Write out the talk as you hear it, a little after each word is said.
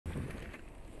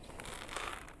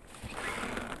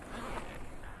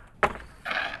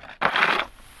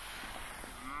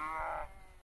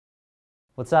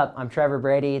What's up? I'm Trevor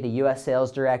Brady, the U.S.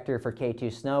 Sales Director for K2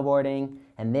 Snowboarding,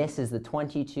 and this is the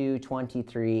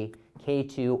 22-23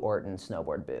 K2 Orton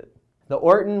Snowboard Boot. The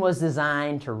Orton was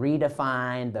designed to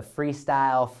redefine the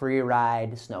freestyle,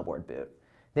 free-ride snowboard boot.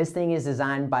 This thing is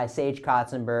designed by Sage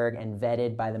Kotsenburg and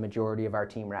vetted by the majority of our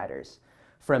team riders.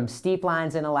 From steep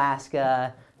lines in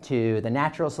Alaska, to the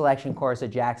natural selection course at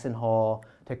Jackson Hole,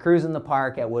 to cruising the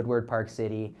park at Woodward Park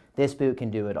City, this boot can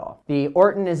do it all. The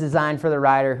Orton is designed for the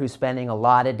rider who's spending a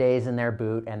lot of days in their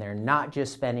boot, and they're not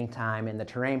just spending time in the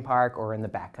terrain park or in the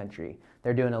backcountry.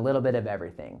 They're doing a little bit of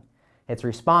everything. It's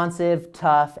responsive,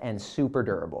 tough, and super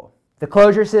durable. The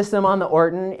closure system on the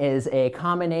Orton is a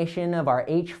combination of our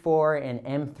H4 and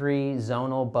M3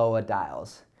 zonal BOA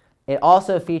dials. It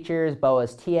also features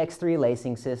BOA's TX3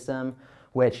 lacing system,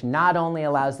 which not only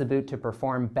allows the boot to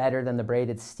perform better than the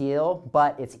braided steel,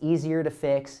 but it's easier to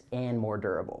fix and more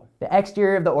durable. The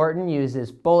exterior of the Orton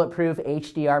uses bulletproof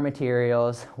HDR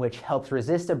materials, which helps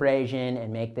resist abrasion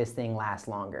and make this thing last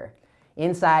longer.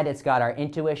 Inside, it's got our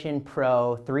Intuition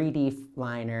Pro 3D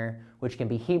liner, which can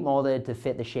be heat molded to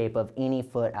fit the shape of any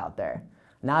foot out there.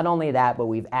 Not only that, but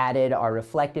we've added our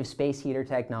reflective space heater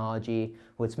technology,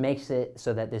 which makes it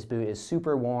so that this boot is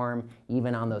super warm,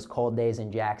 even on those cold days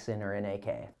in Jackson or in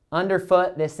AK.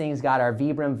 Underfoot, this thing's got our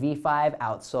Vibram V5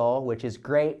 Outsole, which is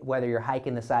great whether you're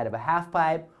hiking the side of a half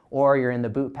pipe or you're in the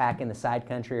boot pack in the side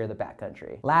country or the back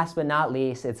country. Last but not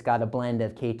least, it's got a blend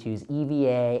of K2's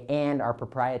EVA and our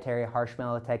proprietary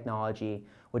Harshmellow technology,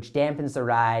 which dampens the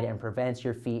ride and prevents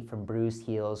your feet from bruised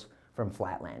heels from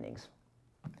flat landings.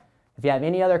 If you have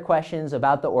any other questions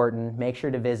about the Orton, make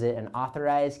sure to visit an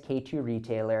authorized K2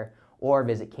 retailer or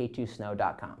visit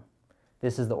k2snow.com.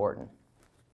 This is the Orton.